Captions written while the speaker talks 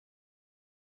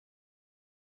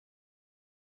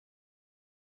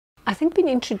I think being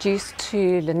introduced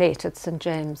to Lynette at St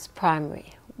James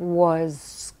Primary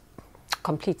was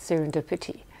complete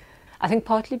serendipity. I think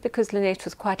partly because Lynette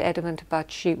was quite adamant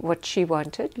about what she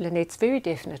wanted. Lynette's very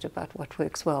definite about what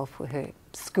works well for her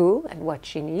school and what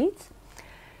she needs.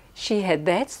 She had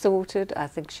that sorted. I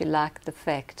think she liked the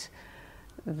fact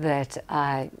that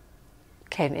I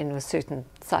came in with certain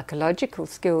psychological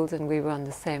skills and we were on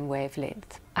the same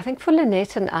wavelength. I think for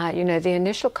Lynette and I, the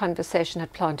initial conversation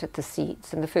had planted the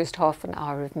seeds in the first half an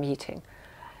hour of meeting.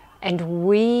 And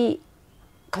we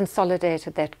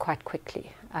consolidated that quite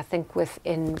quickly. I think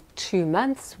within 2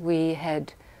 months we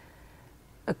had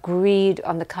agreed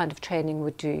on the kind of training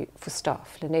we'd do for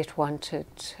staff. Lynette wanted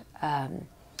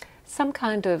some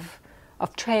kind of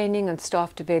training and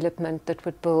staff development that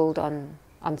would build on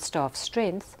staff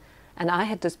strengths. And I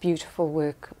had this beautiful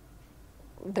work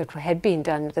that had been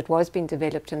done, that was being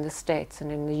developed in the States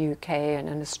and in the UK and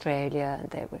in Australia, and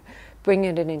they were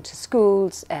bringing it into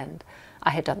schools, and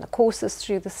I had done the courses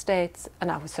through the States,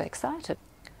 and I was so excited.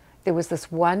 There was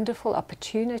this wonderful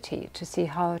opportunity to see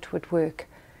how it would work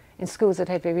in schools that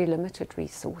had very limited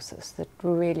resources, that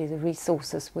really the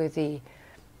resources were the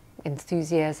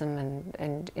enthusiasm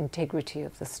and integrity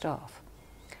of the staff.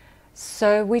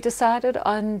 So we decided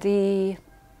on the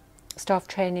staff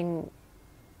training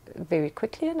very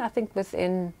quickly, and I think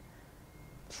within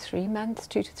 3 months,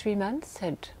 2 to 3 months,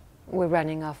 we're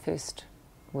running our first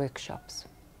workshops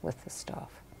with the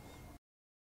staff.